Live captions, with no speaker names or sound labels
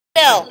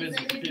still.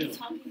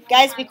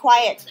 Guys, be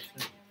quiet.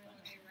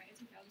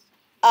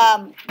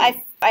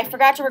 I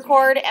forgot to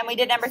record, and we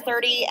did number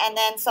 30, and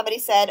then somebody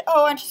said,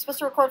 oh, aren't you supposed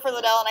to record for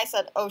Liddell? And I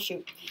said, oh,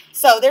 shoot.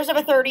 So there's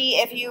number 30.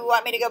 If you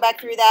want me to go back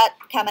through that,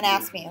 come and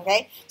ask me,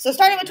 okay? So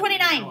starting with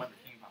 29.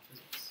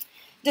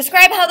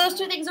 Describe how those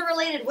two things are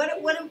related. What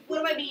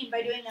do I mean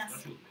by doing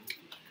this?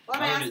 What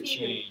am I asking you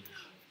to do?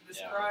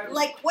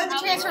 Like what the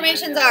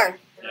transformations are.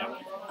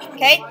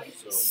 Okay?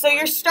 So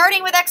you're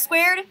starting with x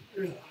squared,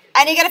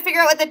 and you got to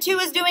figure out what the 2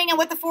 is doing and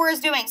what the 4 is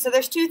doing. So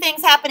there's two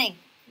things happening.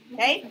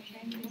 Okay?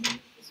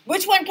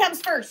 Which one comes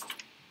first?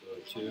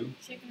 The 2.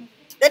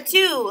 The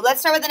 2. Let's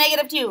start with the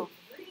negative 2.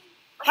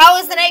 How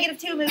is the negative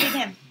 2 moving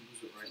him?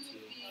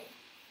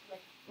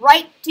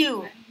 Right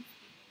 2.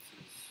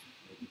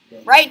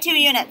 Right 2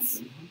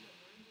 units.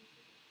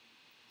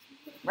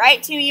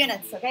 Right 2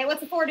 units. Okay, what's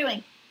the 4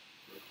 doing?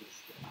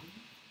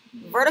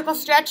 Vertical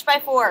stretch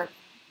by 4.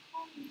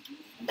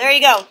 There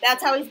you go.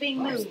 That's how he's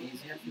being moved.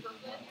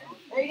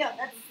 There you go.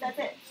 That's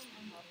it.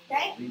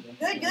 Okay?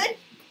 Good?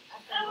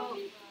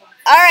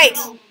 All right.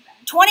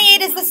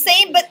 28 is the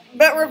same but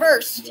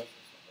reversed.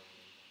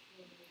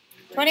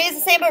 28 is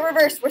the same but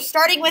reversed. We're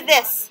starting with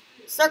this.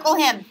 Circle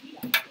him.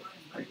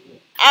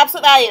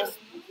 Absolute values.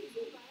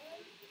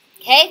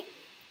 Okay?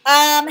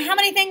 How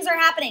many things are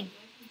happening?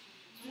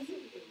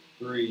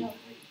 3.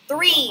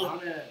 3.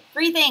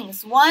 3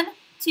 things. 1,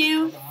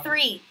 2,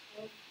 3.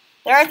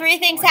 There are 3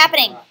 things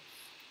happening.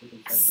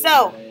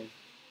 So,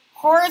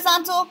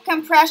 horizontal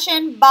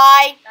compression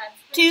by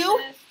 2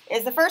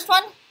 is the first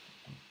one.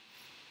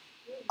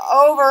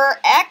 Over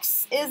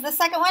x is the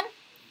second one.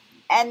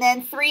 And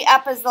then 3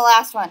 up is the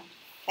last one.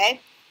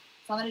 Okay?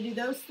 So I'm going to do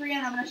those 3,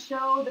 and I'm going to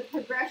show the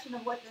progression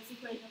of what this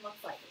equation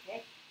looks like.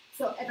 Okay?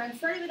 So if I'm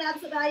starting with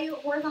absolute value,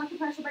 horizontal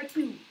compression by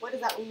 2, what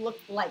does that look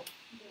like?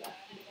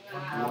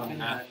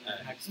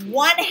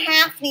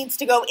 1/2 needs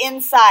to go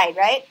inside,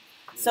 right?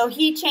 So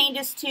he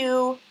changes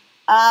to,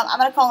 I'm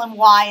going to call him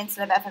y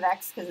instead of f of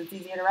x because it's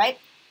easier to write.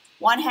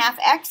 1/2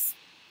 x.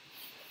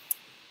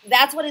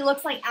 That's what he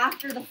looks like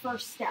after the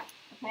first step,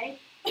 okay?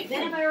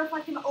 Then if I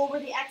reflect him over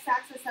the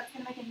x-axis, that's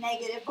going to make a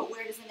negative, but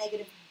where does the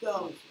negative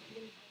go?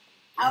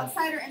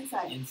 Outside or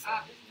inside?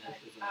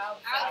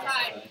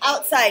 Outside.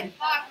 Outside.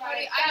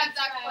 I have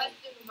that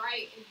question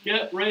right.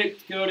 Get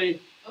raped,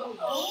 Cody.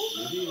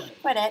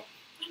 Quit it.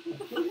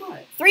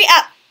 3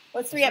 up.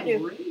 What's 3 up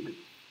do?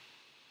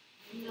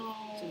 No.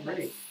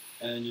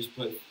 And then just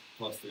put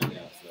 +3 on the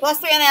outside.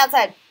 +3 on the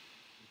outside.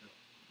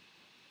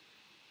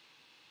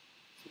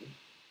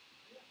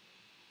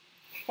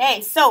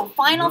 Okay, so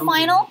final.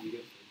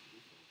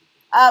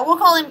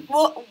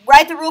 We'll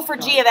write the rule for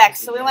g of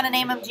x. So we want to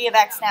name him g of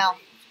x now.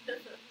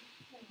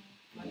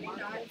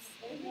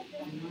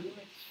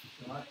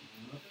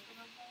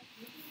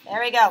 There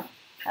we go.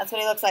 That's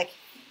what he looks like.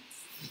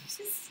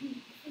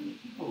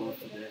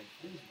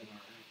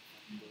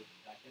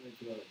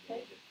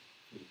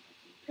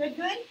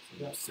 Good?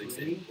 All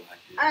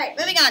right,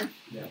 moving on.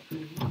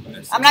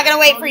 I'm not going to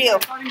wait for you.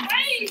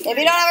 If you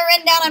don't have it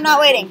written down, I'm not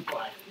waiting.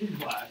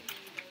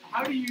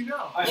 How do you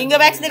know? You can go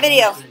back to the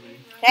video.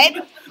 Okay?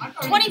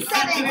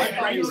 27.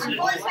 I'm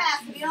going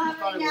fast. If you don't have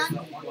it written down,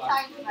 you're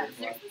talking too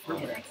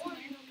much.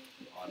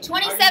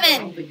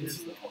 27.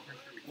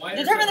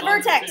 Determine the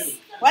vertex.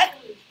 What?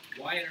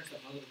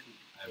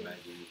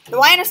 The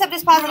y-intercept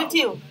is positive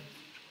 2.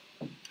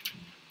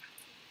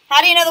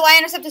 How do you know the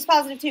y-intercept is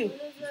positive 2?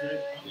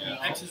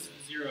 X is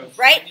 0.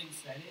 Right?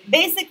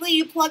 Basically,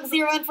 you plug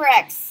 0 in for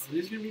x. Are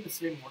these going to be in the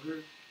same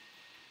order?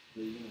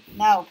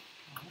 No.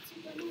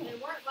 They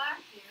weren't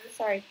last year.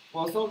 Sorry.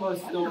 Well, some of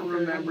us don't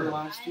remember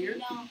last year.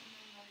 No.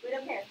 We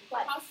don't care.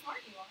 What? How smart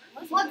you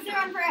are. Plug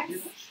 0 in for x.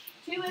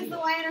 2 is the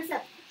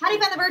y-intercept. How do you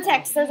find the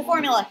vertex? There's a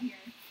formula.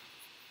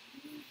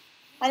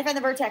 How do you find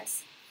the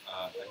vertex?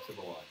 X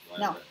over y.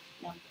 No.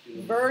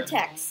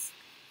 Vertex.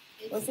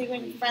 Let's see if we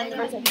can find the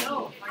vertex.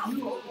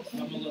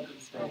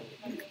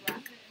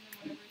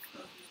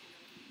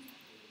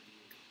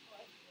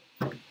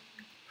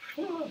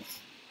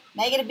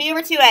 Negative b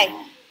over 2a.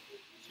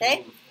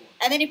 Okay?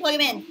 And then you plug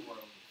them in.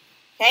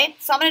 Okay?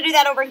 So I'm going to do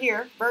that over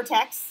here.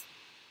 Vertex.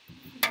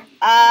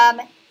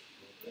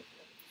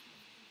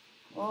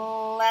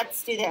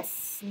 Let's do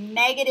this.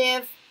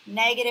 Negative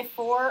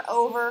 4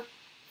 over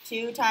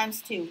 2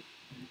 times 2.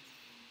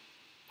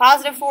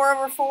 Positive 4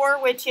 over 4,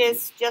 which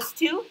is just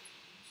 2.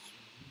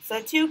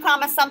 So 2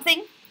 comma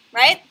something,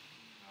 right?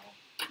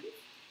 Is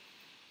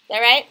that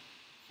right?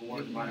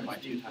 4 divided by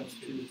 2 times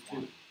 2 is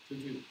 2.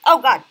 Oh,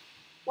 God.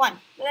 1.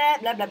 Blah,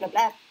 blah, blah, blah,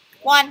 blah.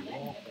 1.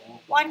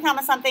 1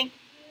 comma something.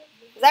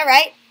 Is that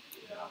right?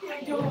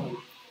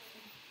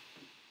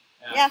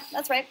 Yeah,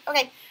 that's right.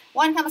 Okay.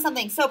 1 comma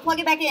something. So plug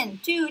it back in.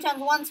 2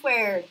 times 1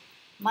 squared.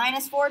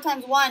 Minus 4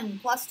 times 1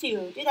 plus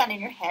 2. Do that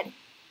in your head.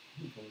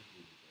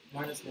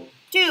 Minus 1.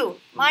 2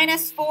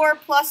 minus 4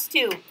 plus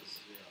 2.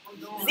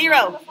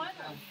 0.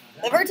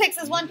 The vertex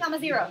is 1 comma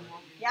 0.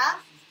 Yeah?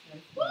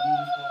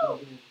 Woo!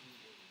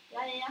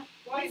 Yeah.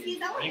 Is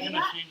that what we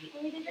got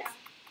when we did this?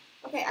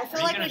 Okay, I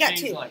feel like we got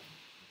 2. Like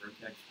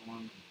vertex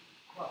 1.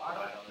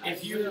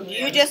 If you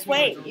You just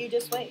wait. You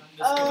just wait.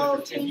 Oh,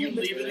 if changing you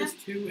leave between it as them?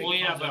 2, Well,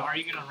 yeah, but are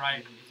you gonna write?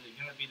 Is it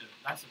gonna be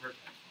that's the vertex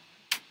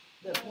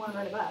one, The one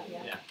right above, right?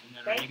 yeah. Yeah. And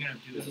then are you gonna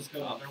do This is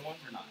the other ones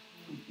or not?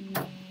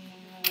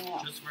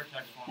 No. Just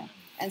vertex one.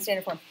 And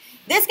standard form.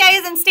 This guy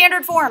is in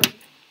standard form.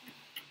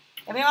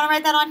 If we want to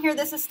write that on here,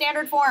 this is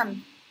standard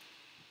form.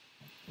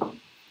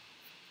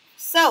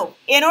 So,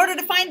 in order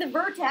to find the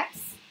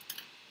vertex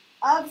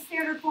of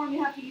standard form,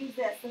 you have to use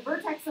this. The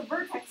vertex of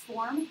vertex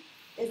form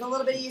is a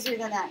little bit easier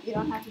than that. You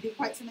don't have to do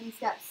quite so many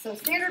steps. So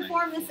standard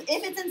form, if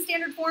it's in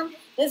standard form,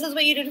 this is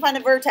what you do to find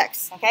the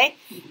vertex, okay?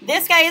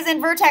 This guy is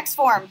in vertex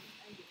form.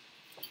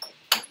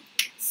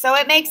 So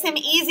it makes him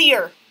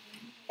easier,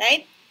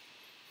 okay?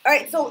 All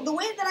right, so the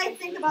way that I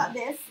think about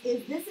this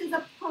is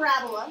a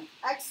parabola,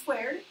 x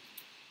squared,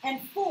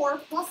 and 4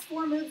 plus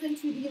 4 moves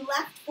into the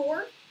left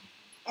 4,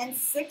 and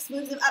 6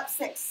 moves him up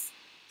 6.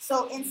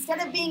 So instead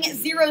of being at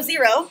 0,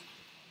 0,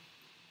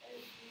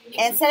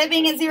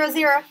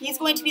 he's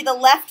going to be the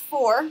left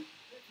 4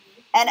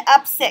 and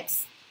up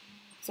 6.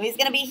 So he's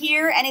going to be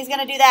here, and he's going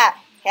to do that,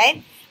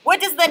 okay? What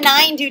does the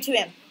 9 do to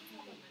him?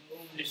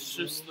 It's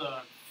just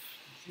the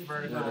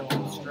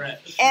vertical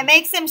stretch. It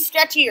makes him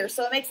stretchier,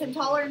 so it makes him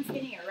taller and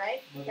skinnier,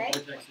 right? Okay.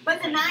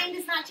 But the 9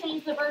 does not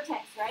change the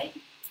vertex, right?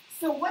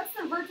 So what's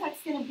the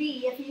vertex going to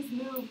be if he's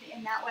moved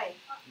in that way?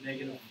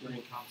 -3,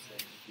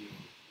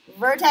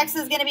 Vertex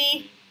is going to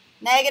be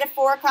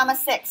 -4,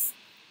 6.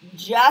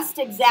 Just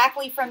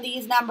exactly from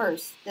these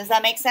numbers. Does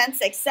that make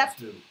sense?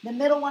 Except the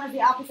middle one is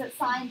the opposite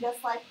sign,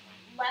 just like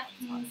left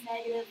means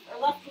negative, or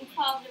left means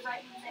positive,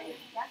 right means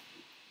negative. Yeah?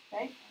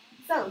 Okay.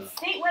 So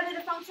state whether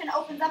the function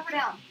opens up or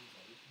down.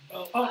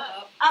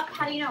 Up.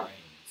 How do you know?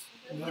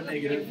 No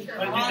negative.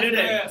 But you did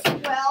it.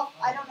 Well,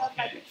 I don't know if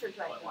my picture's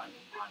right.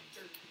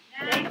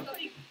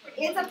 Okay.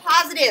 It's a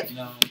positive.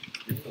 No,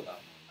 you're still that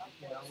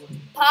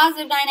one.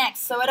 Positive 9x,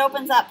 so it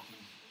opens up.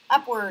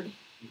 Upward.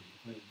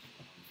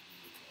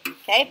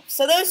 Okay,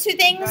 so those two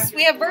things,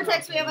 we have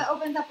vertex, we have it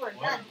opens upward.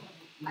 Done.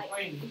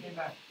 Great. We were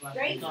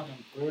talking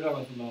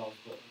about something else,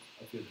 but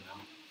that's good to know.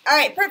 All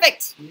right,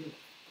 perfect.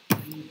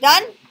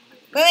 Done?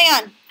 Moving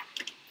on.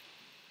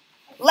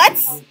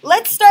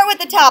 Let's start with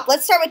the top.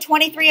 Let's start with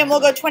 23, and we'll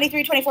go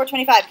 23, 24,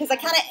 25, because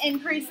that kind of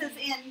increases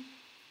in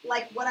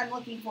like what I'm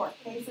looking for.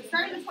 Okay, so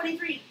starting with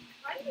 23.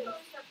 Why do we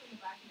always start from the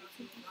back?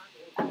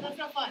 That's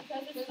no fun.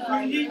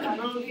 Keep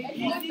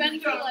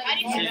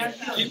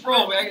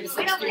rolling, man. I get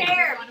We don't 16.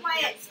 care. Be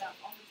quiet.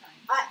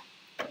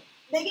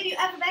 They give you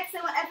f of x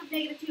and f of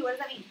 -2. What does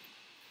that mean?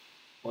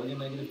 Plug in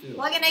 -2.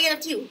 Plug in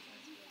 -2.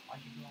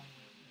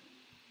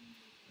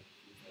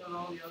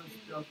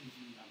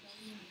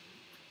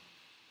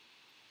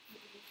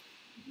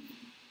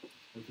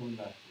 We're going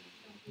back to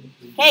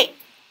it. Okay,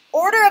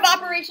 order of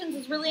operations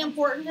is really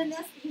important in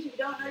this because if you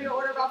don't know your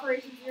order of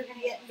operations, you're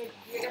gonna get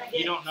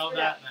You don't know screwed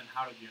that, up. then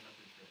how did you end up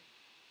in trig?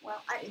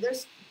 Well,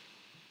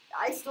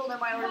 I still know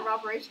my order of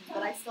operations,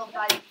 but I still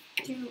divide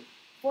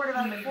 4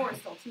 divided by 4 is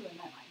still 2 in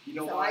my mind. You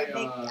know So why,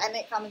 I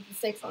make common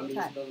mistakes all the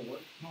time. doesn't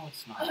work? No,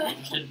 it's not. You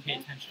just didn't pay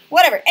attention.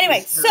 Whatever.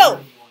 Anyway,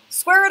 so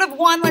square root of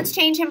 1. Let's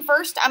change him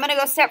first. I'm gonna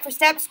go step for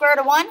step. Square root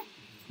of 1.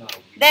 It's not a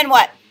week. Then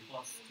what?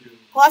 Plus 2.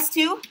 Plus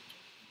 2.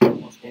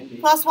 Plus 1.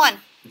 Plus 1.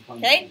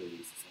 Okay.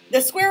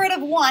 The square root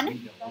of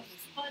 1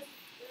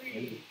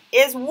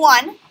 is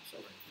 1,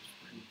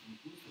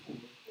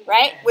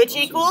 right? Which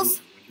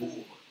equals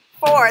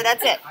 4.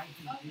 That's it.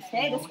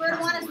 Okay, the square root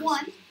of 1 is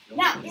 1.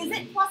 Now, is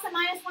it plus and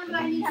minus 1? Do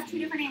I need to have 2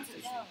 different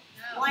answers?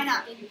 Why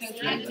not? The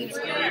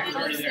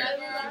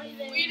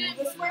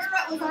square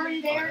root was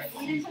already there.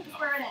 We didn't put the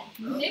square root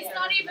in. It's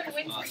not even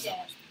winter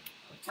yet.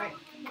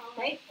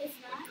 Okay.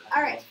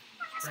 All right.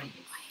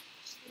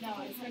 No,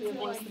 it's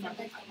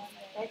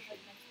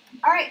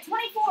All right,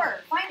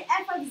 24. Find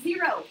f of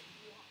 0.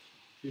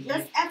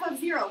 Just f of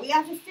 0. We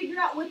have to figure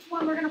out which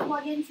one we're going to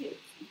plug into.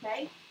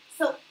 Okay?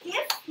 So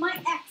if my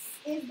x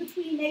is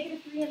between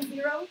 -3 and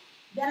 0,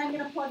 then I'm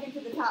going to plug into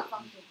the top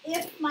function.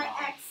 If my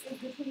x is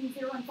between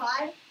 0 and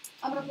 5,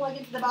 I'm going to plug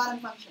into the bottom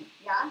function.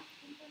 Yeah?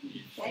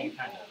 Okay.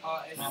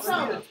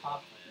 So,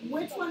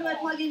 which one do I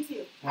plug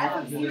into? F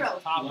of 0.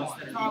 Top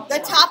one. The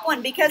top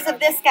one, because of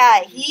this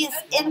guy. He's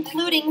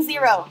including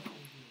 0.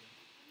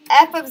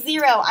 F of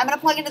 0. I'm going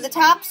to plug into the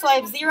top, so I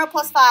have 0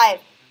 plus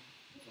 5.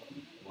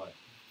 What?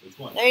 Which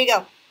one? There you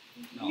go.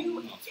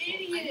 You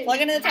idiot.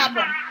 Plug into the top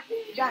one.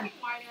 Done.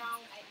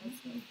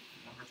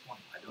 Number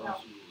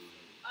 20.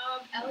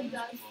 Ellie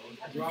does.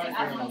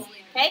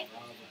 Okay?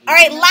 All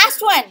right,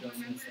 last one.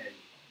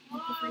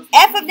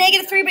 F of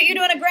 -3, but you're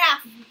doing a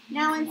graph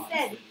now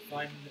instead.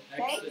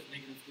 Okay?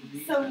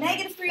 So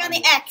 -3 on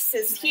the x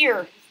is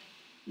here.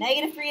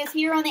 -3 is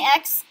here on the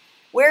x.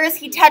 Where is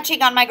he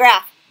touching on my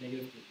graph?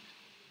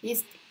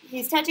 He's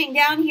touching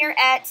down here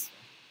at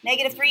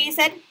 -3, you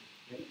said?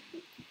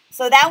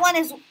 So that one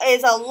is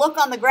a look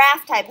on the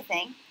graph type of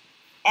thing.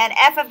 And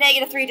f of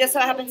 -3 just so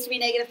happens to be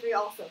 -3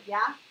 also.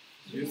 Yeah?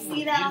 You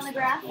see that on the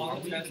graph?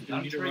 On the test, you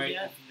need to write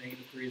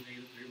 -3 is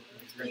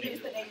 -3. You can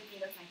just put -3,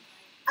 that's fine.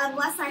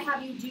 unless I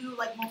have you do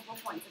like multiple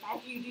points. If I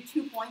have you do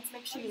 2 points,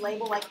 make sure you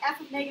label like f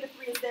of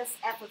 -3 is this,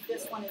 f of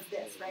this one is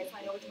this, right? So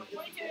I know which one is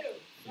this.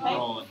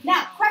 22. Okay.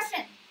 Now,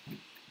 question.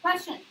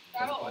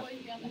 That will always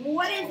be on the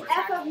What is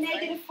f of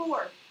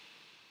 -4?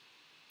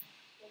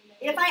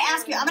 If I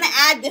ask you, I'm going to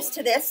add this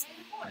to this.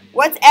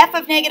 What's f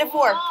of -4? Positive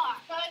 4.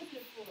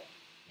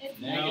 It's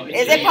Negative.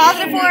 Is it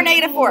positive 4 or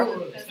 -4?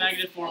 It's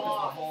 -4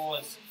 because the hole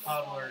is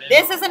covered in.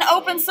 This is an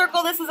open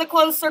circle. This is a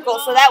closed circle.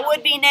 So that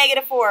would be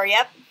 -4.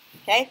 Yep.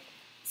 Okay.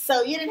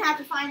 So you didn't have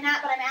to find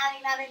that, but I'm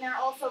adding that in there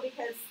also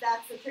because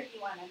that's a tricky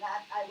one, and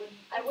that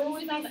I wouldn't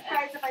be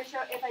surprised if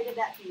I did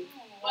that to you.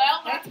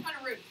 Well, that's kind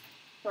of rude.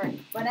 Correct.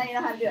 But now you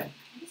know how to do it.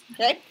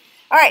 Okay.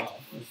 All right.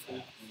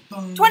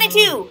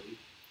 22.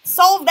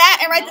 Solve that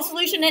and write the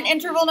solution in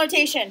interval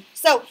notation.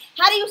 So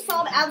how do you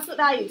solve absolute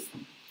values?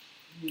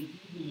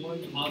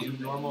 Positive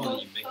normal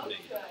and you make it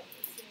negative.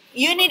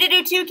 You need to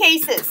do 2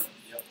 cases.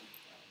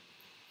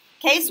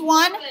 Case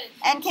 1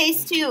 and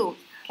case 2.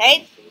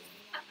 Okay?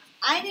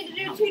 I need to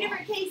do 2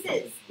 different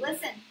cases.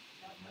 Listen.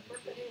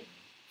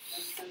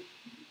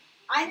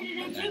 I need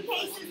to do 2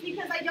 cases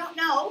because I don't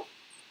know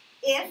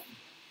if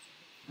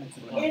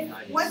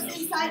what's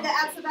inside the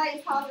absolute value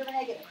is positive or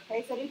negative.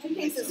 Okay, so do 2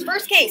 cases.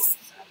 First case.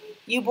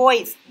 You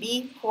boys,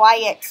 be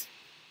quiet.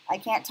 I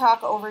can't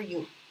talk over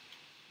you.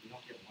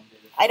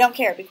 I don't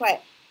care. Be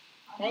quiet.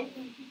 Okay?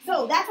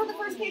 So that's what the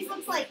first case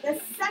looks like. The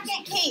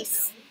second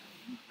case.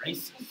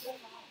 Racist.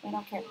 I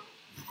don't care.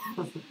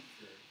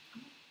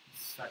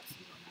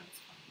 Sexism.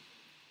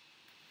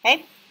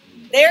 Okay?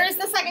 There's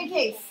the second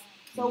case.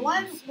 So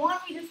one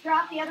we just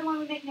drop, the other one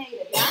we make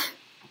negative. Yeah?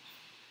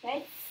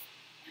 Okay?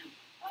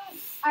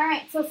 All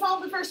right, so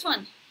solve the first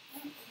one.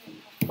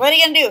 What are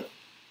you going to do?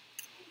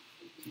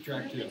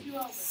 Subtract 2.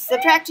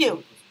 Subtract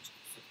 2.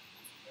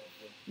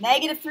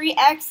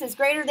 -3x is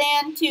greater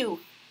than 2.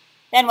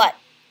 Then what?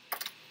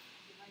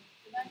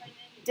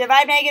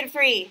 Divide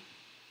 -3.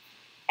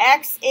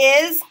 X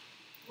is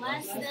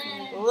less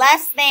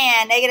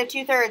than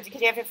 -2/3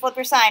 because you have to flip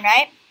your sign,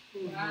 right?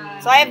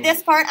 So I have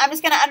this part. I'm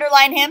just going to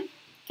underline him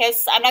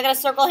because I'm not going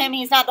to circle him.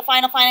 He's not the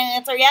final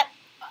answer yet.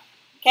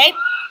 Okay?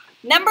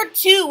 Number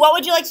 2. What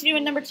would you like to do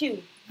in number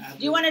 2?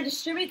 Do you want to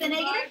distribute the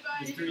negative?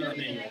 Distribute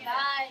the negative.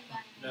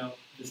 No,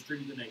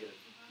 distribute the negative.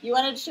 You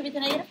want to distribute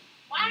the negative?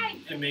 Why?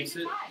 It makes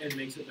it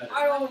better.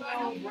 I don't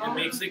know, bro. It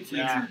makes it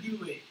clear. Did you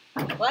do it?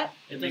 What?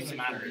 It doesn't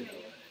matter.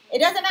 It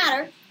doesn't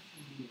matter.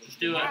 Just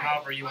do it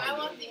however you I want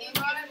want to the do it.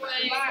 inverted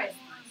way.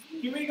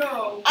 Here we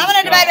go. I'm going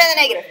to divide by the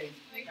negative.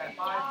 Got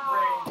 5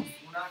 grades.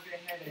 We're not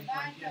getting headaches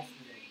like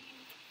yesterday.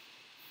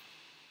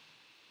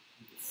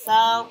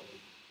 So,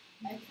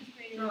 X is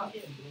greater than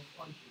 2.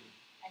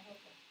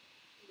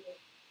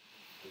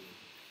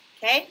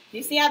 okay, do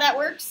you see how that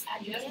works?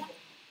 Yes.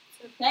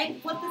 Okay,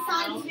 flip the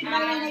sign to be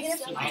divided by negative.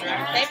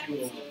 Subtract Okay,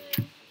 2 over.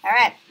 all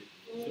right.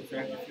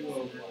 Subtract the 2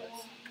 over.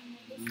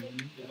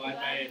 Divide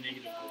by a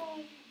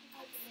 -4.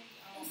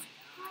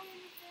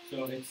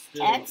 So it's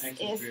still X X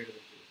is is greater than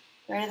 2.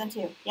 Greater than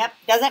 2. Yep,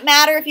 doesn't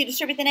matter if you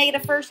distribute the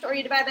negative first or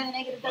you divide by the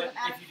negative, But doesn't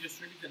matter. if you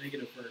distribute the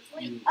negative first,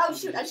 you... Oh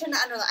shoot, I shouldn't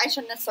have underlined. I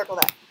shouldn't have circled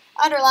that.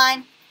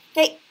 Underline.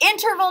 Okay,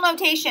 interval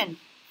notation.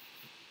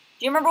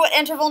 Do you remember what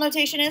interval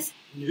notation is?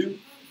 Nope.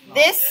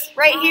 This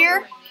right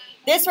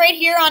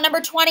here on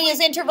number 20 is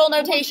interval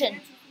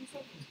notation.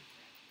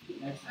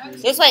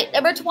 Just wait,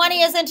 number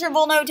 20 is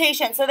interval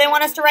notation. So they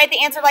want us to write the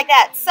answer like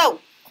that. So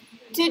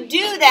to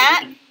do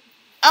that,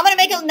 I'm going to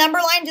make a number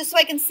line just so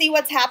I can see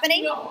what's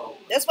happening.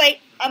 Just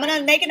wait. I'm going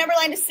to make a number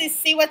line to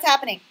see what's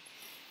happening.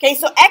 Okay,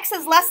 so x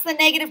is less than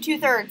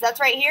 -2/3. That's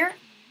right here.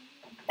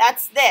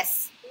 That's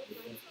this.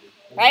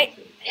 Right?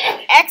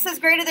 X is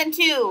greater than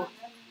 2.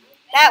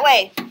 That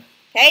way.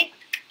 Okay?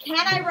 Can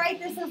I write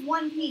this as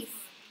one piece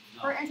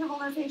for interval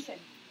notation?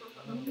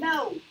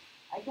 No,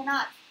 I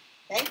cannot.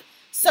 Okay?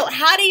 So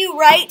how do you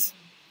write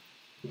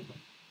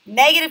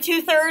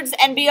 -2/3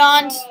 and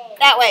beyond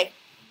that way?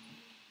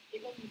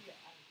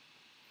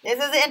 This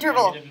is the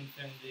interval.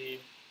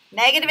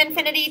 Negative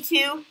infinity. -infinity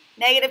to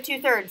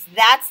 -2/3.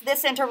 That's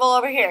this interval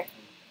over here.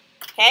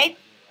 Okay?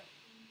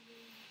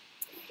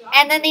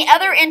 And then the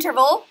other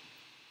interval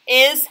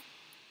is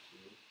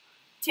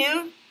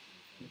 2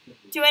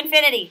 to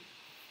infinity.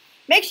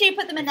 Make sure you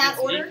put them in that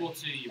order. If it's equal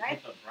to, you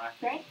right? put the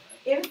bracket. Right?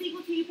 If it's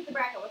equal to, you put the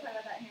bracket. We'll talk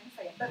about that here in a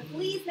second. But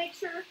please make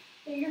sure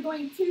that you're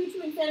going 2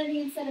 to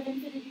infinity instead of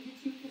infinity to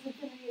 2 because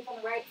infinity is on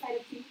the right side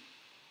of 2.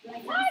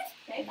 What?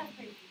 Okay, that's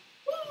crazy.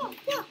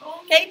 Yeah.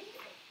 Okay.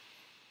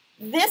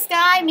 This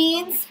guy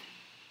means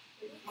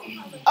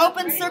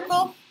open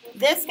circle.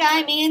 This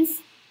guy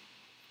means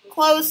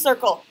closed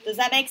circle. Does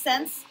that make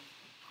sense?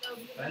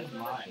 That is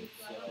mine.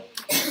 So.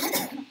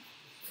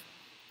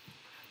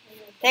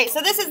 Okay,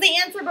 so this is the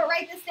answer, but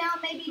write this down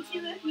maybe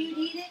too if you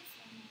need it.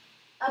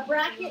 A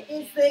bracket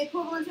is the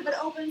equivalent of an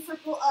open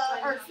circle,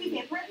 or excuse me,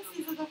 a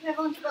parentheses is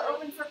equivalent to an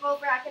open circle,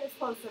 bracket is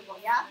closed circle,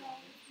 yeah?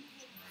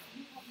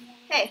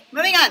 Okay,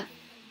 moving on.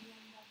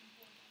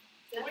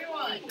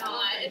 21.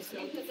 No, it's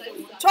because I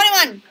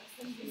 21.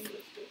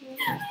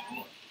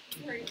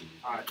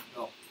 Alright,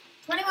 go.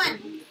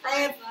 21. I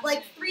have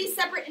like 3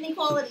 separate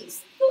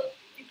inequalities.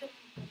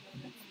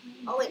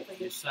 Oh, wait, You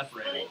please.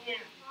 separate it.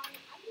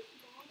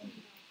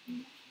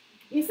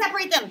 You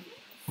separate them.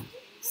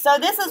 So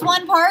this is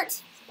one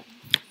part,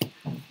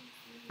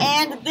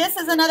 and this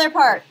is another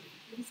part.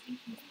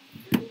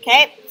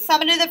 Okay, so I'm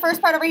going to do the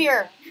first part over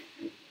here.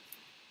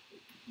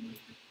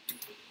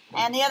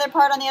 And the other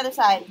part on the other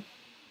side.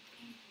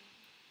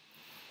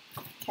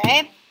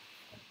 Okay.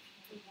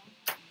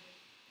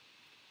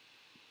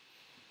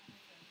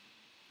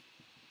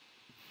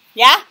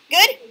 Yeah?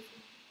 Good?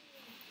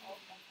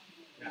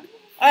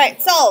 All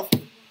right, solve.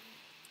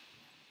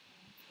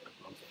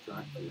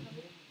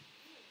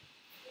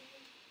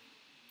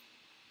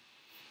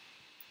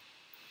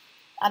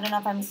 I don't know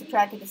if I'm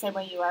subtracting the same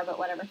way you are, but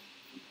whatever.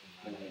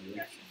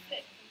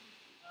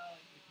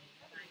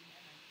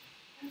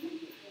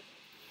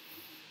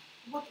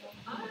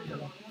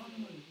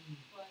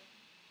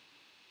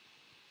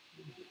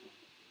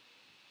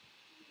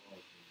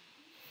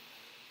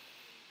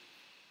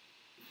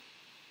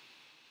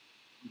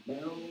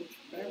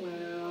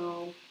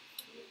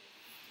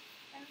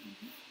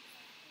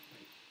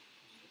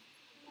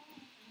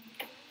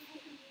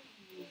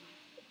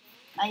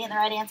 Am I getting the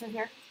right answer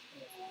here?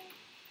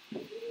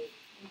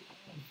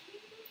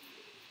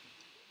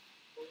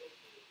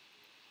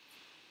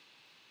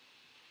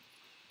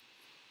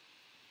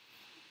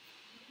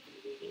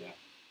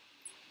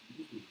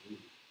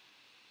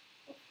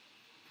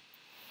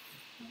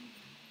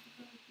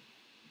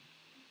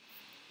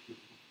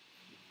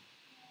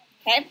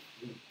 Okay.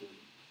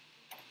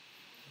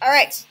 All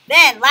right.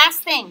 Then,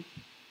 last thing.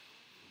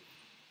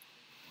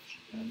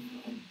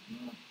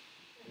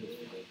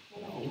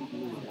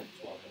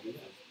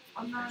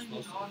 I'm not even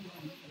on.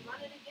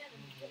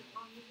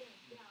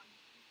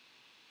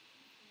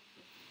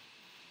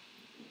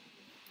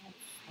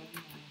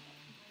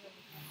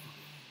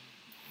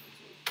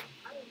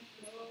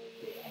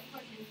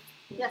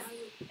 Yes.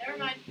 Never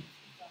mind.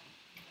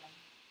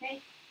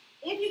 Okay.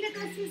 If you get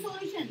those two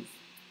solutions,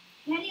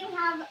 can you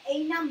have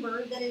a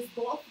number that is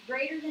both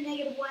greater than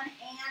 -1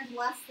 and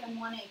less than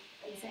 1/8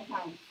 at the same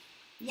time?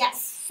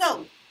 Yes.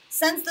 So,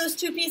 since those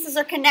two pieces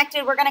are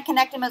connected, we're going to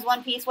connect them as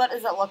one piece. What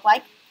does it look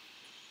like?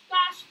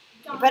 Gosh.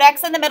 You put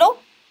X in the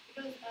middle.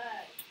 It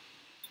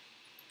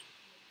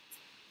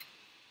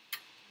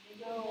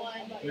goes,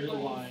 one. Middle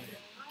line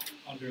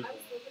under the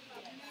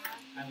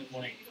and then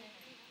 1/8.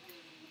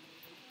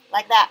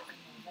 Like that.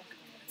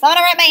 So I'm going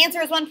to write my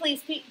answer as one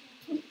piece.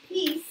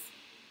 Please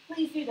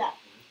do that.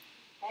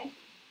 Okay?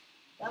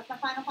 That's my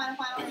final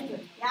answer.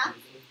 Yeah?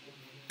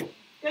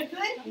 Good?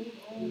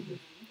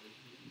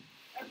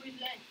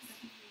 Represents.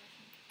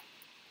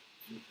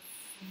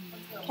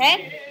 Okay?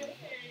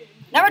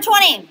 Number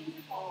 20.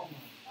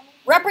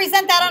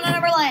 Represent that on a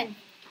number line.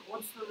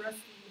 What's the rest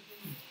of the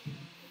thing?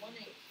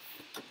 1/8.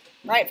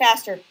 Write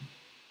faster.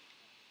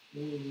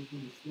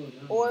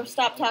 Or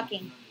stop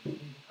talking.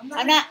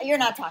 You're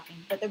not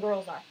talking, but the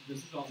girls are. This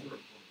is also recorded.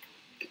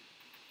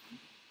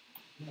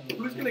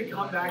 Who's gonna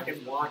come back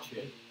and watch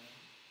it?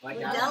 Like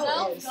Liddell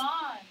after- is.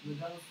 Gone.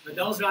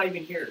 Liddell's not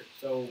even here,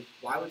 so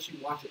why would she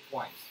watch it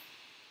twice?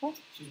 What?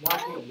 She's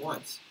watching it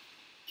once.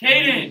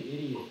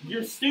 Kaden,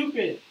 you're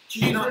stupid.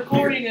 She's not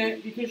recording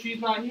it because she's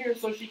not here,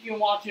 so she can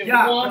watch it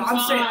Yeah, one but I'm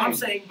time.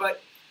 saying,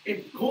 but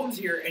if Colton's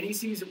here and he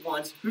sees it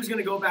once, who's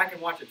gonna go back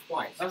and watch it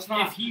twice? That's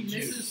not. If he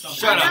misses something,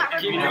 Shut I'm up.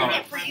 not Give me recording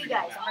that. it for you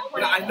guys. I'm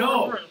recording Yeah, I it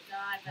know. for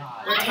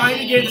But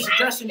Tiny gave the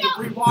suggestion to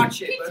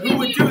rewatch it, but who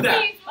would do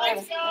that?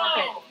 Let's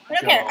go. We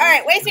don't care. All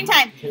right, wasting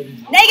time.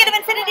 Negative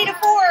infinity to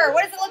 4.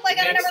 What does it look like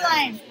on a number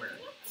line?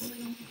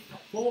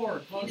 4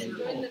 closer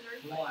to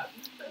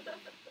left.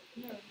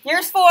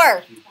 Here's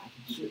 4.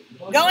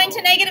 Going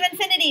to negative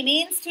infinity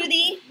means to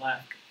the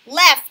Left.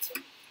 left.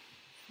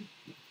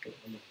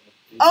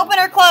 Open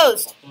or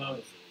closed?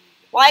 Close.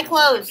 Why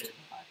closed?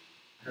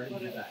 Because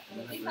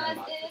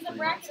it is a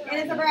bracket. It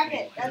is a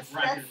bracket. That's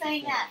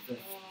saying that.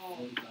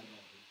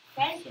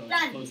 Okay, So it's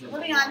done. closer to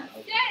Moving the on.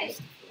 left. Yay.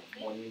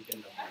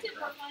 That's it,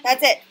 Brooklyn.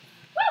 That's it.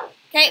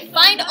 Okay,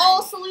 find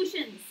all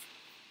solutions.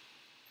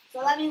 So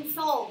that means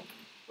solve.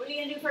 What are you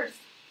going to do first?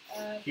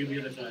 Cube the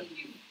other side.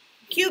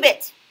 Cube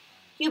it.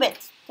 Cube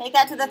it. Take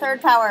that to the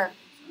third power.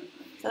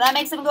 So that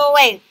makes them go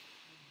away.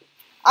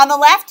 On the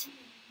left,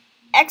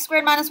 x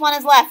squared minus 1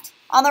 is left.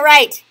 On the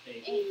right,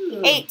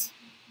 8.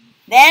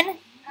 Then,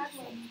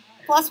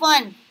 plus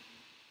 1.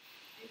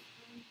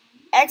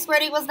 X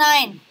squared equals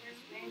 9.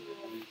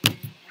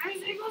 X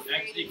equals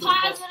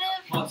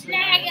plus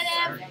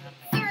Negative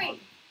 3.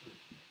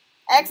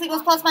 X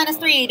equals plus minus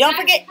 3. Don't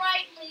forget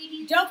Right,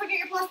 ladies. your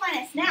plus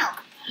minus. Now,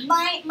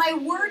 my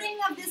wording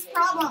of this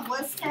problem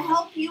was to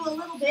help you a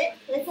little bit.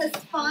 It says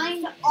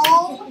find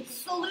all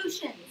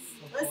solutions.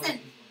 Listen,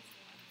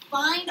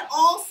 find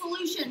all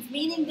solutions,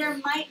 meaning there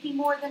might be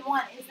more than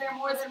one. Is there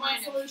more than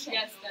one solution?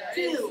 Yes, there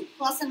 2,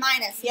 plus and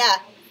minus, yeah.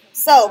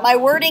 So my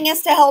wording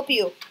is to help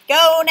you.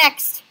 Go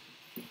next.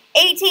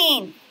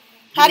 18.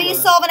 How do you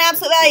solve an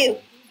absolute value?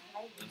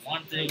 The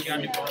one thing you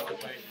gotta do both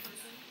equations.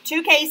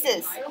 2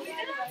 cases. A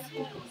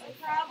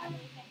problem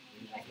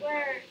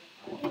where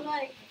you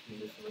like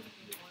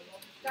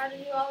Gotta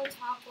do all the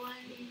top one,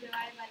 you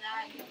divide by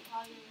that, you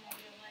probably gonna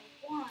get like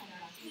 1,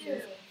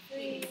 2,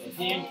 3, The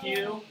P and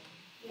Q?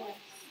 Yes.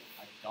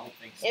 I don't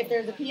think so. If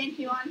there's a P and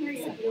Q on here,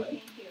 you have to do a P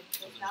and Q. If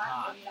there's not,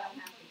 not. then you don't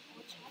have to.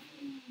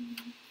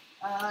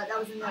 That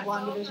was in the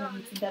long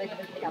division synthetic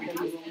division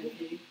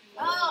calculation.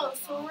 Oh,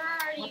 so we're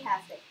We're already.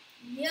 past it.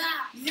 Yeah.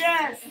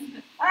 Yes.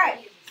 All right.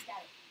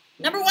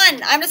 Number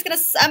 1. I'm gonna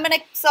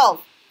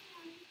solve.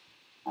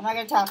 I'm not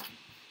gonna talk.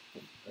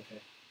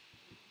 Okay.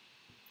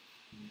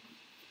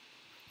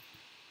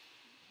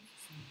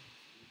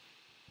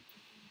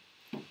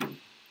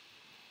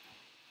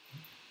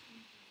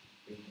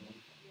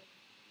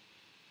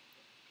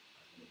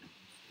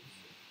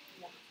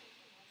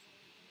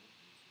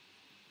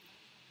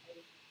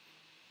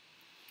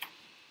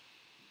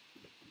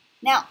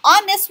 Now,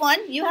 on this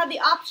one, you have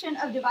the option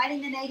of dividing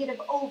the negative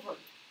over.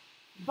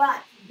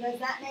 But does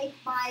that make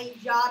my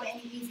job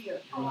any easier?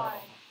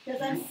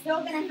 Because I'm still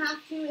going to have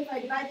to, if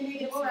I divide the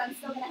negative over, I'm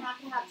still going to have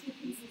 2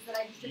 pieces that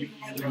I distribute the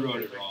You negative.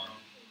 wrote it wrong.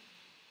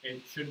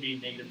 It should be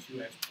negative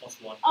 2x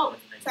plus 1. Oh,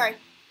 sorry.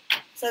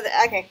 So,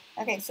 okay,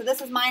 so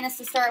this is minus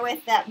to start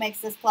with. That makes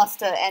this plus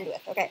to end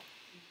with. Okay.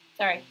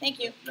 Sorry. Thank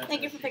you.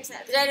 Thank you for fixing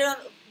that. Did I do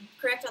it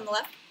correct on the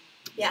left?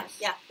 Yeah,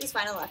 he's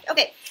fine on the left.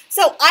 Okay,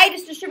 so I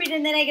just distributed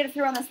the negative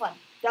through on this one.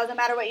 Doesn't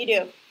matter what you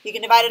do. You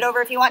can divide it over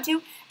if you want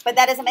to, but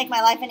that doesn't make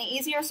my life any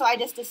easier, so I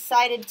just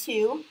decided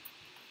to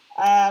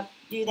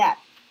do that.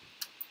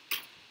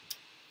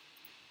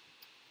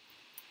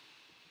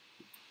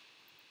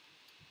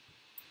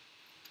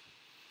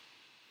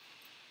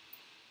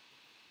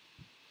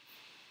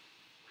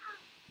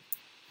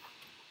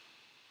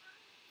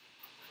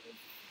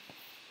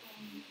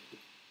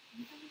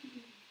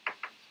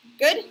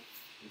 Good?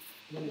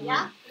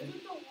 Yeah?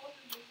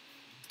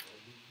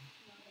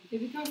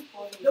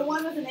 The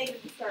one was a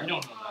negative to start You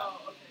with. don't know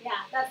that. Yeah,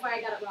 that's why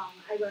I got it wrong.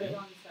 I wrote it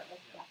wrong to start with.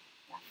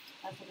 Yeah.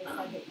 That's what they said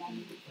that I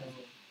needed to.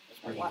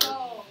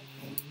 Oh.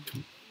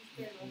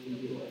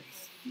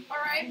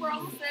 Alright, we're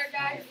almost there,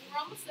 guys. We're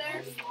almost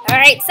there. All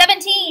right,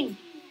 17.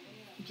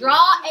 Draw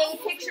a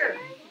picture.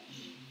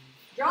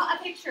 Draw a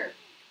picture.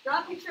 Draw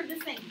a picture of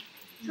this thing.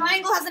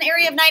 Triangle has an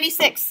area of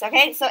 96,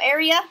 okay? So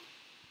area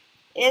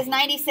is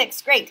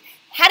 96. Great.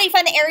 How do you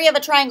find the area of a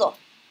triangle?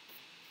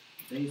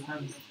 Base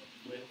times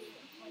width.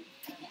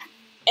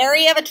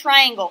 Area of a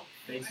triangle.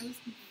 Base. 1/2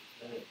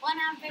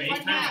 Base base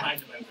times 1/2. height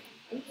divided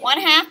by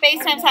 1/2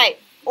 base times height.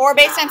 Or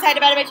base times height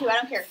divided by 2. I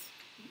don't care.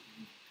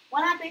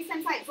 1/2 base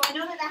times height. So I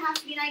know that has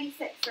to be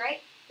 96,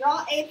 right?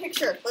 Draw a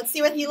picture. Let's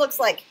see what he looks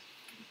like.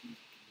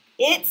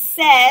 It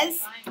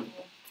says,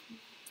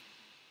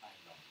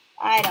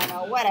 I don't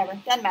know, whatever.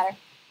 Doesn't matter.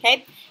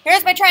 Okay?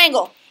 Here's my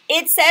triangle.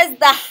 It says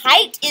the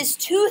height is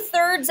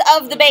 2/3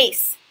 of the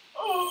base.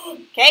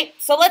 Okay?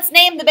 So let's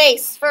name the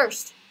base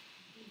first.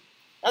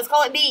 Let's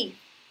call it B.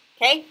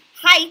 Okay?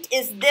 Height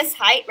is this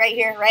height right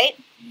here, right?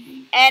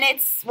 And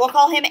we'll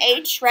call him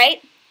H,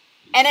 right?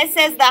 And it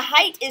says the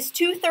height is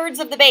 2/3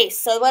 of the base.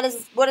 So what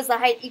is the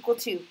height equal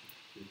to?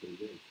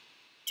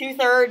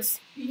 2/3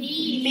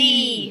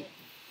 B.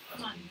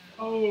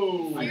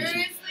 Oh.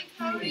 Seriously,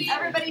 Cody?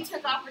 Everybody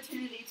took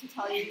opportunity to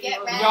tell you. Get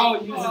We back. all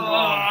use it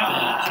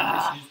wrong.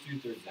 Just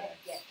use 2/3 X.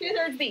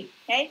 2/3 B.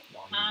 Okay?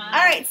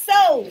 All right,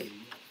 so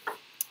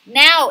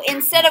now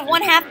instead of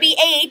 1/2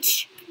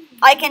 BH,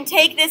 I can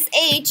take this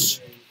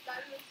H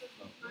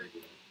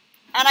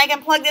and I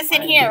can plug this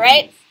in here,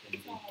 right?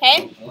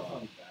 Okay?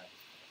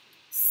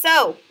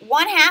 So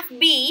 1/2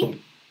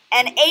 B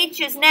and H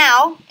is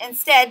now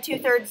instead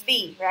 2/3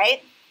 B,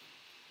 right?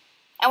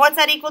 And what's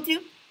that equal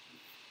to?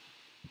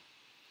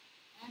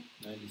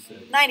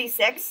 96.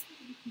 96.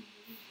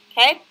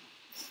 Okay?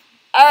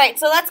 All right,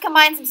 so let's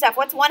combine some stuff.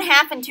 What's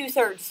 1/2 and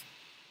 2/3?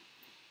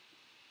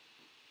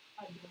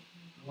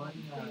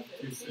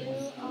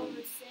 2/6.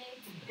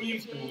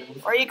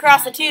 Or you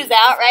cross the 2's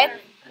out, right?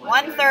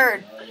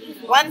 1/3.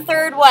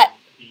 1/3 what?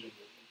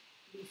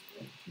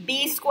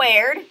 B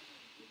squared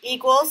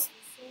equals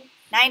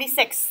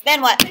 96.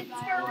 Then what?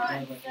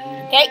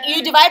 Okay,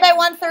 you divide by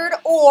 1/3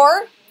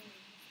 or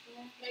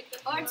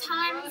Or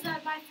times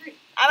that by 3.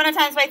 I'm going to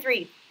times by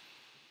 3.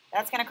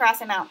 That's going to cross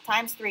him out.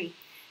 Times 3.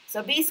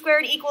 So B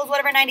squared equals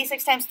whatever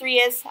 96 times 3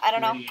 is. I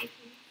don't know.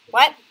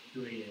 What?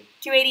 288.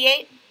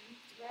 288?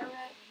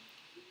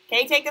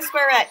 Okay, take the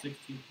square root.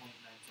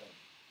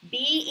 16.97.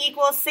 B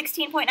equals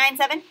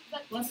 16.97.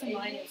 Plus or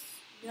minus.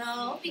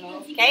 No,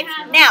 because you Okay, can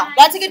have now, times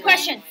that's a good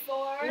question.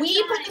 4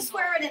 We put the times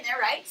square root in there,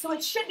 right? So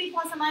it should be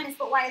plus or minus,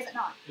 but why is it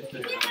not? If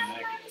there's no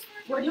negative.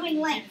 We're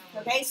doing length,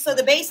 okay? So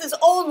the base is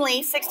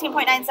only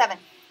 16.97.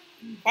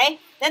 Okay?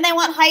 Then they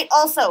want height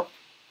also.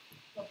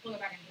 So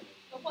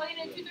plug it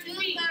in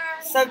 2/3.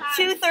 So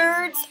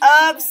 2/3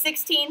 of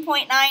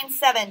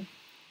 16.97.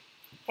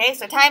 Okay,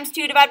 so times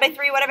 2 divided by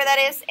 3, whatever that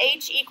is.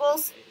 H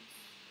equals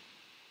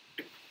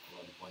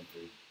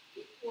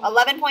 11.3.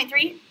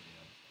 11.3.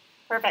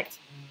 Perfect.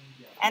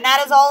 And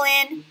that is all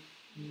in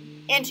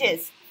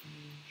inches.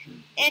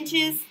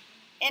 Inches,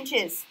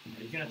 inches.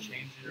 Are you going to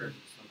change it or is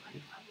it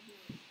something?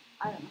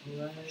 I don't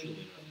know.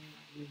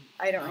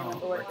 I don't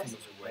remember what it is.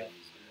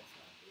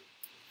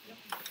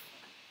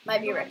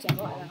 Might be a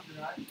rectangle. I don't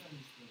know.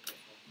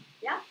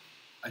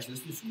 Actually,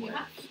 let's do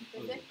square.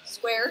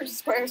 Squares.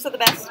 Squares are the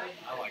best.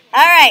 I like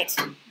All right.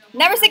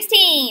 Number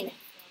 16.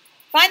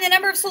 Find the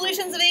number of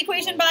solutions of the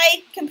equation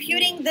by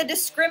computing the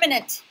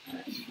discriminant.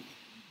 Do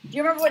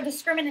you remember what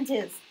discriminant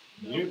is?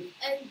 Yep.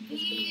 And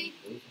B.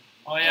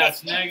 Oh yeah,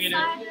 it's negative.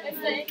 It's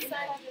the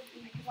inside of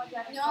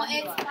the. No,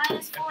 it's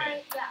minus 4.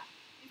 Okay.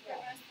 Yeah.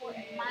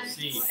 Minus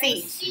C. 4.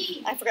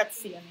 C. I forgot the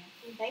C on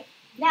there. Okay.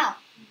 Now,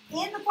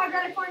 in the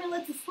quadratic formula,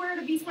 it's the square root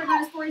of b squared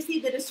minus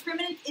 4ac. The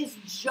discriminant is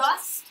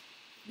just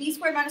b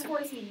squared minus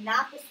 4ac,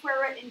 not the square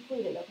root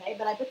included, okay?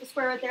 But I put the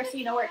square root there so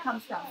you know where it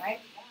comes from, right?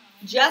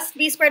 Just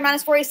b squared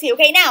minus 4ac.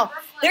 Okay, now,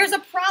 there's a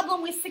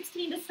problem with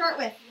 16 to start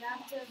with, You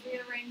have to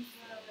rearrange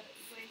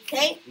the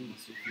equation. okay?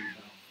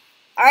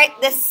 All right,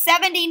 the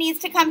 70 needs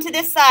to come to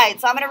this side,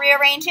 so I'm going to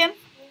rearrange him.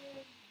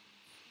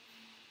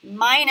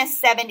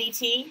 Minus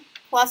 70t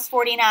plus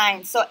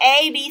 49. So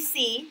A, B,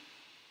 C.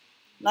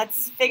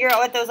 Let's figure out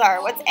what those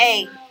are. What's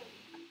A?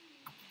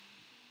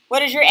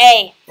 What is your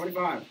A?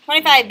 25.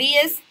 25. B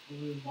is?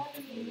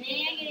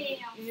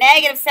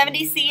 Negative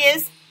 70. C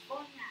is?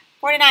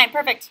 49.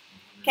 Perfect.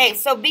 Okay,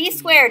 so B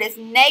squared is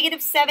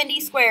negative 70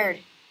 squared.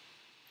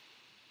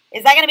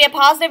 Is that going to be a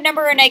positive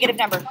number or a negative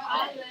number?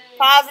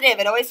 Positive.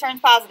 It always turns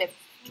positive.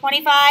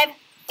 25,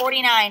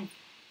 49.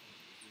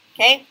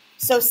 Okay,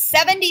 so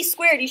 70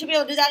 squared. You should be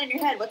able to do that in your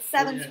head. What's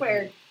 7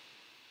 squared?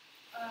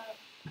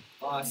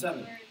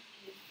 7.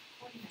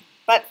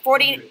 But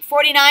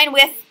 49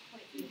 with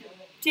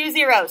 2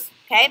 zeros.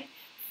 Okay,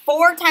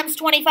 4 times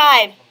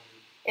 25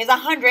 is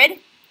 100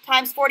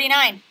 times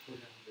 49.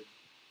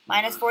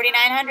 Minus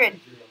 4,900.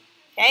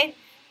 Okay,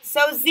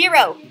 so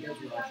 0.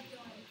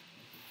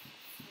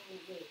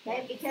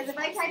 Okay, because if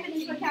I type it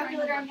into a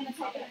calculator, I'm going to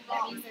type it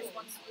wrong.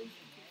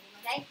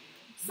 Okay,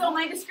 so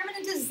my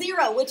discriminant is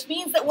 0, which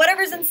means that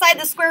whatever's inside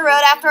the square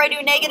root after I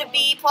do negative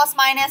b plus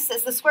minus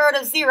is the square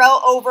root of 0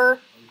 over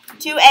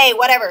 2a,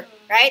 whatever,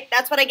 right?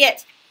 That's what I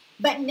get.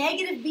 But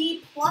negative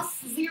b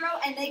plus 0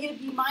 and negative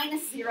b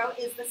minus 0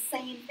 is the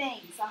same thing.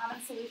 So how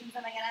many solutions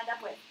am I going to end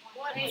up with?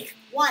 1. Wait.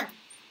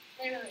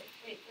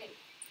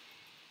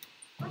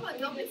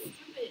 Don't be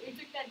stupid. We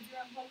took that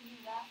 0 and plugged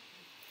into that.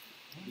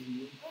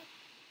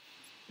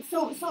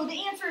 So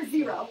the answer is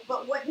 0,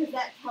 but what does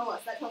that tell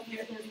us? That tells me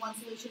that there's one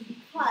solution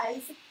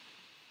because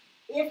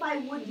if I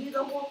would do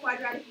the whole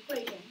quadratic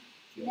equation,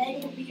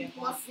 negative b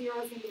plus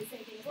 0 is going to be the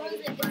same thing as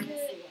negative b minus 0.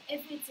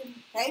 If it's an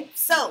Okay,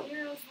 so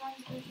 0 is one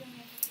solution,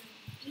 if it's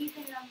an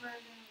even number,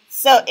 then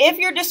so if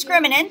your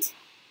discriminant,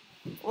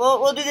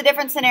 we'll do the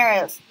different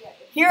scenarios.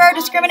 Here our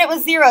discriminant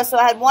was 0, so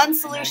I had one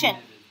solution.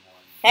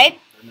 Okay,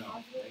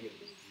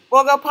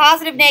 we'll go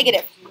positive,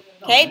 negative.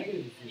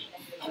 Okay,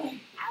 I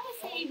would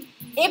say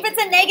if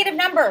it's a negative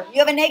number, you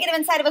have a negative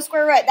inside of a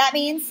square root. That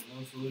means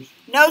No solution.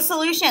 no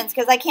solutions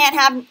because I can't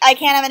have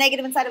a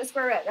negative inside of a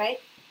square root, right?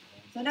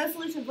 So no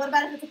solutions. What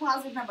about if it's a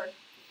positive number?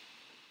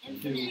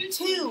 infinite.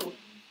 2.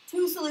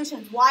 2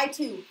 solutions. Why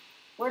 2?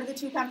 Where did the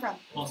 2 come from?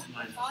 Plus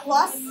minus.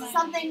 Plus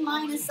something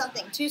minus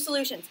something. 2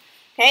 solutions.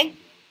 Okay?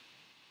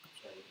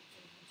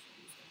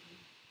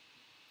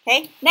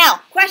 Okay?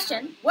 Now,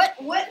 question. What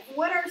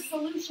are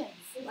solutions?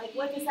 Like,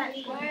 what does that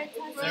mean? Where it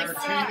touches There are the two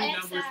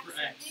x-axis. numbers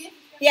for x.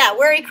 Yeah,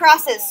 where he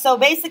crosses. So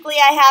basically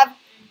I have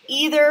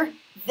either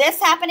this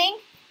happening,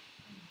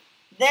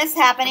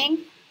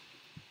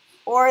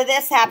 or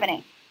this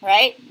happening,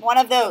 right? One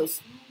of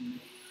those.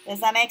 Does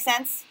that make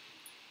sense?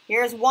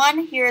 Here's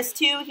 1, here is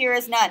 2, here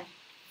is none.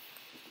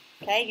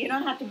 Okay, you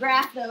don't have to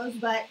graph those,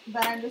 but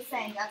I'm just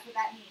saying that's what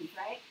that means,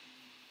 right?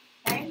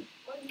 Okay?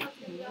 What? I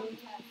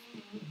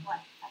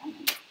don't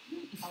know.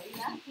 I'll do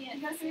that.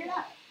 You gotta figure it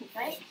out,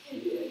 right?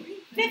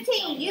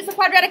 15. Use the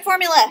quadratic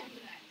formula.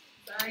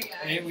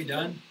 Ain't we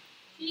done?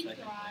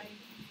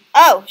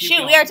 Oh,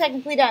 shoot, we are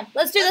technically done.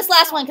 Let's do this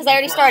last one because I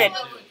already started.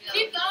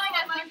 Keep going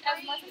as much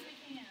as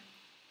we can.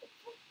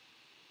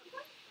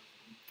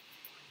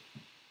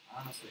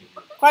 Honestly.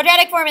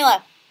 Quadratic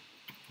formula.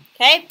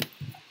 Okay?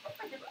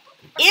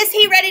 Is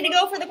he ready to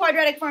go for the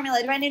quadratic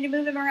formula? Do I need to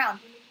move him around?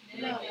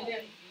 No.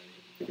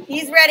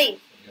 He's ready.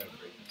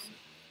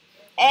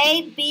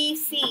 A, B,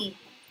 C.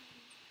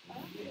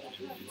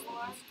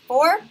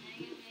 4,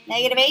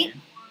 negative 8,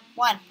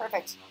 1.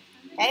 Perfect.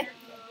 Okay?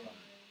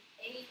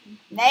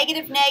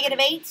 Negative, negative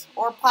 8,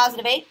 or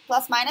positive 8,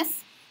 plus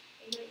minus.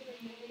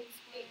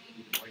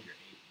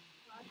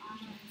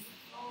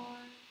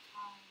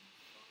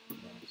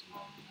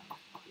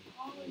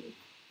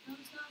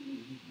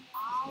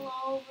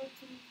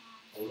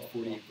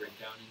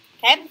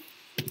 Okay?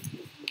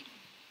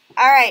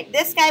 All right,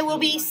 this guy will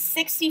be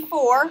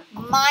 64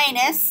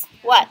 minus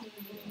what?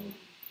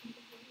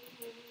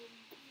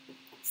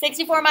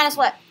 64 minus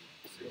what?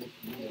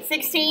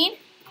 16?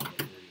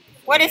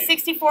 What is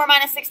 64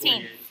 minus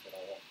 16?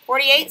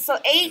 48. So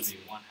 8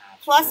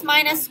 plus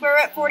minus square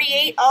root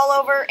 48 all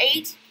over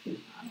 8.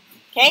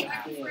 Okay?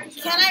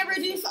 Can I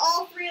reduce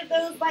all 3 of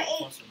those by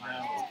 8?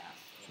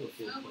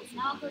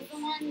 No, because the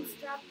one's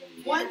dropped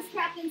in. One's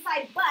trapped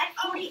inside, but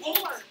 48.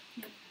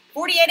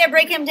 48, I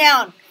break him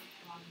down.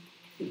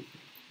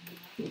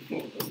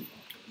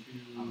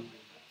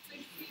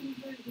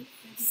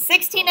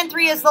 16 and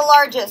 3 is the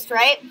largest,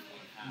 right?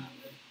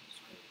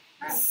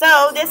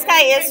 So this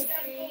guy is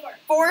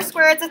 4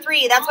 square roots of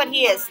 3. That's what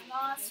he is. So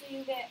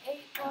you get 8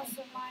 plus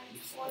or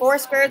minus 4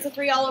 square roots of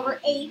 3 all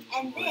over 8.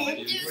 And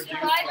then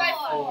divide by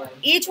 4.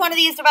 each one of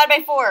these divide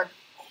by 4.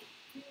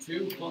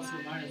 2 plus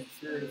or minus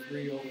square root of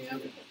 3 over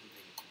 2.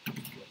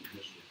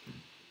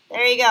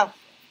 There you go.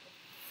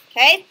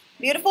 Okay?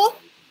 Beautiful?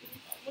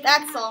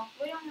 That's all.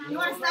 You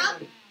want to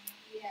stop?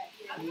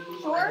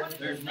 Sure?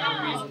 There's no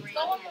reason.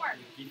 Go one more.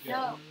 Keep No.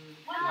 going.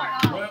 One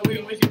more. Well, we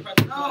can press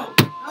the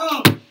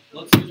button.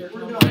 Let's use our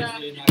time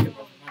wisely and not get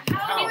pressed.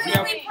 How We many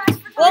have, we press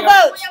for We'll time?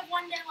 vote. We have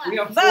 1 day left. we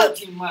have Vote.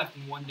 14 left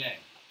in one day.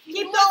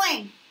 Keep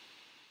going.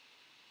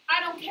 I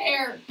don't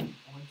care.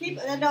 Keep,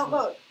 don't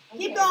vote.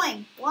 Keep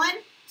going. 1,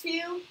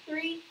 2,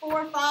 3,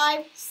 4,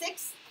 5,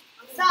 6.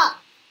 Stop.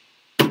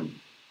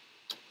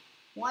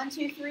 1,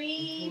 2,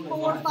 3,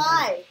 4,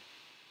 5.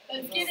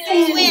 Let's get 6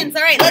 it. wins.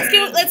 All right,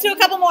 let's do a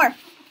couple more.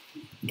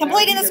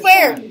 Completing the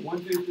square.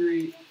 1, 2,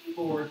 3,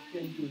 4,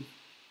 10, 2,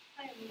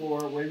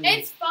 4. Wait a minute.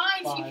 It's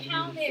fine. Five. She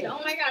counted.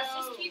 Oh my gosh.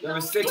 Just keep There going.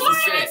 was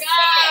 66.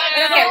 I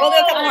don't care. We'll do a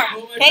couple more.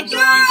 Okay? Cheater.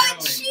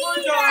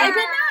 I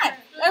did not.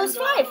 That was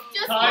 5.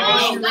 Just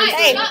Ty, guys,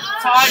 hey, shut up.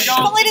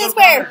 Ty, Completing the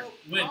square.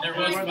 Wait, there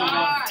was Oh my one.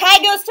 God. Tie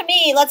goes to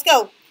me. Let's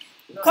go.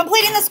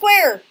 Completing the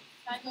square.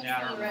 Yeah,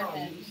 I don't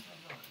know.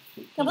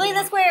 Completing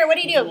the square. What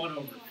do you do? One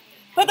over.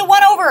 Put the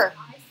 1 over.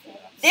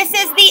 This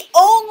is the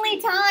only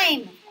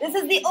time. This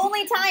is the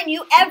only time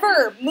you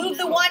ever move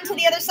the 1 to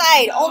the other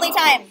side. Only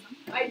time.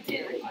 I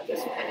did.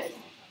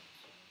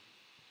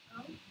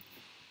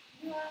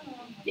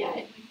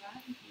 Yeah.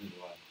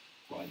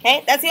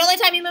 Okay, that's the only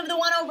time you move the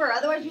 1 over.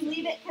 Otherwise, you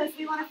leave it because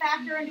we want to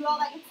factor and do all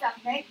that good stuff.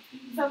 Okay,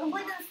 so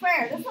completing the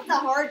square. This one's a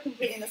hard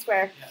completing the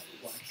square.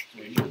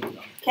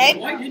 Okay,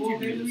 Why did you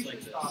do this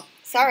like this?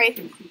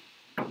 sorry.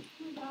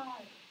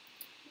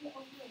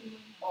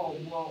 Oh,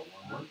 well.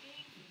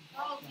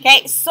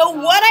 Okay, so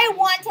what I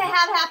want to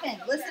have happen.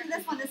 Listen to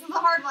this one. This is a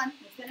hard one.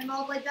 It's going to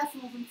involve like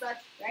decimals and such,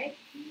 right?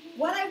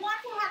 What I want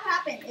to have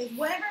happen is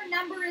whatever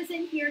number is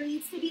in here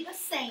needs to be the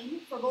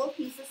same for both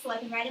pieces, so I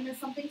can write him as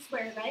something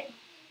squared, right?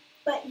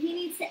 But he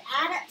needs to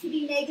add up to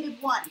be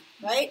 -1,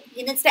 right?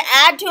 He needs to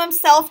add to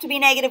himself to be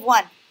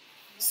 -1.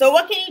 So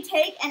what can he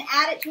take and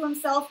add it to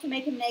himself to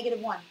make him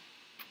 -1?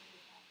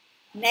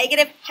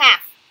 -½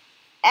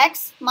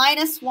 x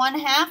minus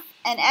 1/2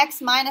 and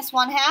x minus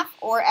 1/2,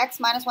 or x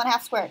minus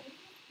 1/2 squared,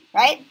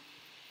 right?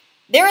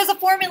 There is a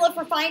formula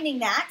for finding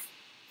that.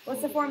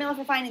 What's the formula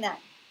for finding that?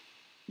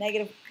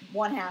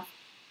 -1/2.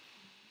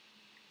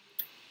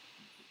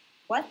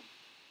 What?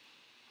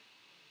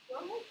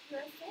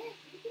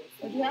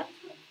 What'd you have?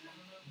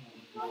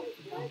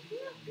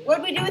 What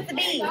did we do with the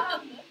b?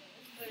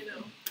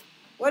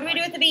 What did we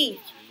do with the b?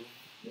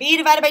 b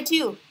divided by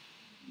 2.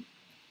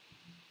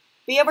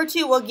 b over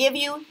 2 will give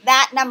you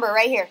that number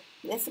right here.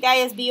 This guy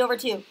is b over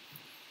 2.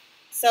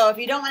 So if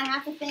you don't want to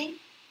have to think,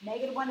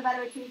 -1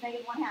 divided by 2 is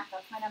 -1/2.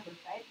 That's my number,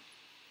 right?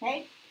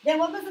 Okay? Then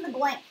what goes in the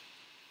blank?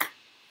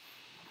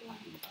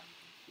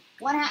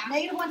 1/2.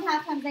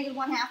 -1/2 times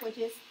 -1/2, which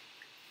is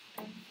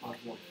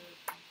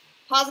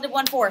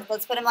 +1/4.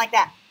 Let's put him like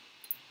that.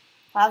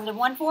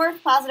 +1/4,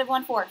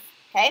 +1/4.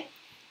 Okay?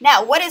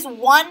 Now, what is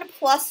 1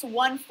 plus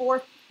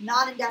 1/4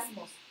 not in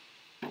decimals?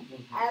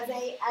 As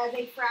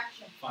a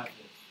fraction.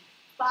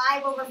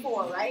 5 over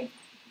 4, right?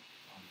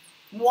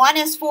 1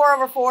 is 4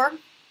 over 4.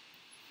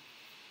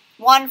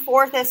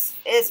 1/4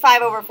 is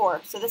 5 over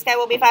 4. So this guy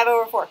will be 5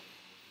 over 4.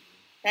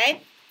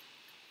 Okay?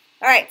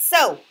 All right,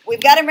 so we've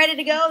got him ready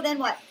to go. Then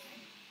what?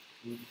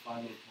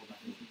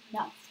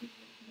 No.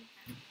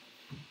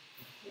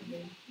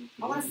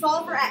 I want to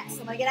solve for x.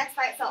 I'm going to get x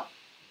by itself.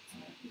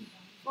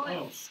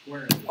 Oh,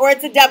 square. Or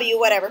it's a w,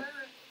 whatever.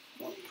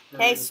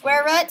 Okay,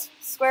 square root.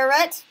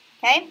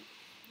 Okay?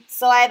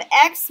 So I have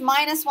x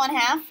minus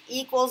 1/2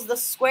 equals the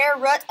square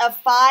root of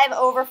 5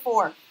 over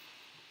 4.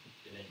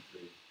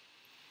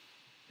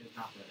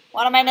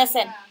 What am I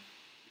missing?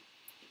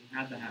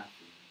 Add the half.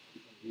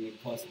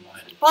 Plus and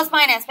minus. Plus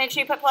minus. Make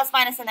sure you put plus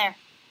minus in there.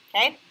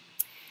 Okay?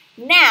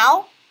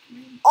 Now,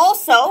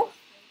 also,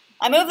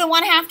 I move the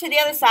 1/2 to the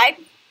other side,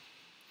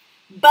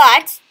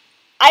 but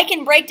I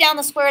can break down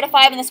the square root of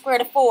 5 and the square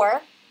root of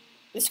 4.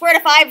 The square root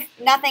of 5,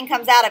 nothing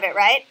comes out of it,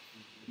 right?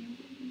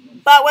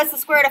 But what's the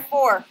square root of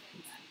 4?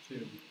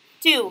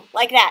 2,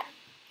 like that.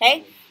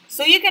 Okay?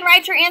 So you can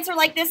write your answer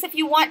like this if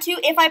you want to.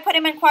 If I put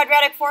him in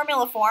quadratic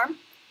formula form,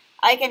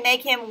 I can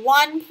make him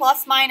 1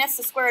 plus minus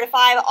the square root of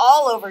 5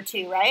 all over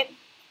 2, right?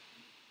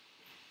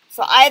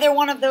 So either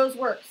one of those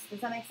works.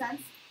 Does that make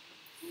sense?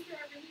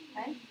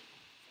 Okay.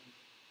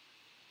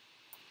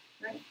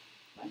 Right?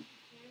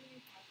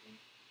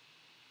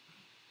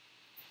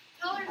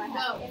 Tell her If no.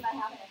 I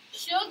have it.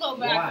 She'll go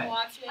back Why? and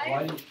watch it.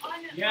 Why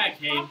do Yeah,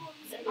 Kate.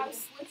 I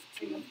switched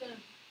 2 of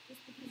them just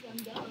because I'm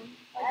dumb.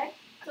 Okay?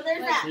 So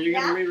there's that. So you're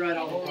Yeah? gonna rewrite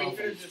all the Or we could have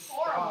problems. just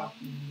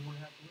stopped and you wouldn't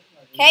have to worry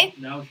about it. Okay?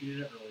 No, she did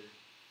it earlier.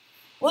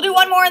 We'll do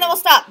one more and then we'll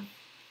stop.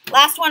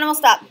 Last one and we'll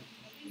stop.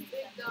 She's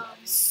big dumb.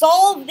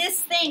 Solve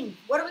this thing.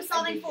 What are we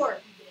solving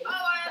for?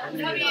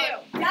 W.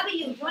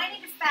 W. Do I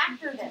need to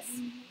factor this?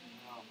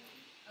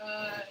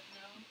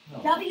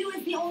 No. W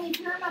is the only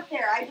term up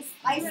there. I just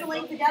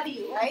isolate the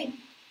W, right?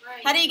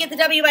 Right. How do you get the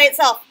W by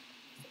itself?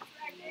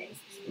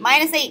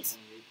 Minus 8.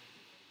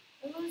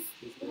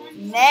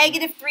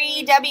 Negative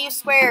 3W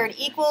squared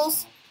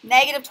equals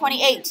negative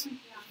 28.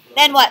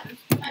 Then what?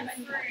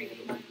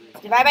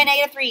 Divide by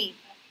negative 3.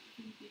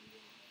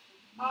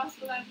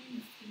 So that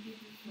means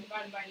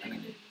divided by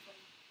negative.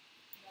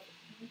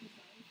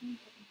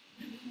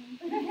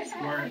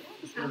 Square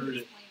root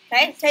it.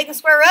 Okay, take the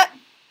square root.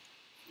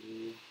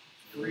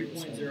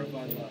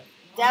 3.055.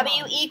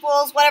 W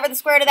equals whatever the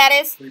square root of that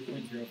is.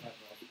 3.055.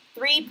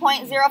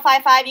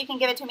 3.055. You can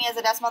give it to me as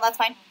a decimal, that's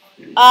fine.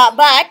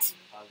 But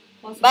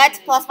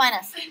plus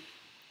minus.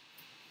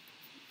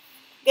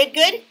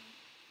 Good?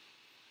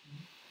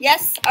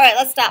 Yes? All right,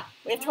 let's stop.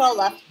 We have 12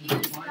 left.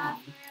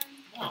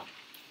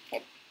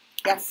 Okay.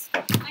 Yes.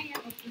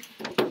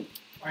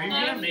 Are you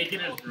gonna make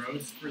it as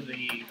gross for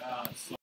the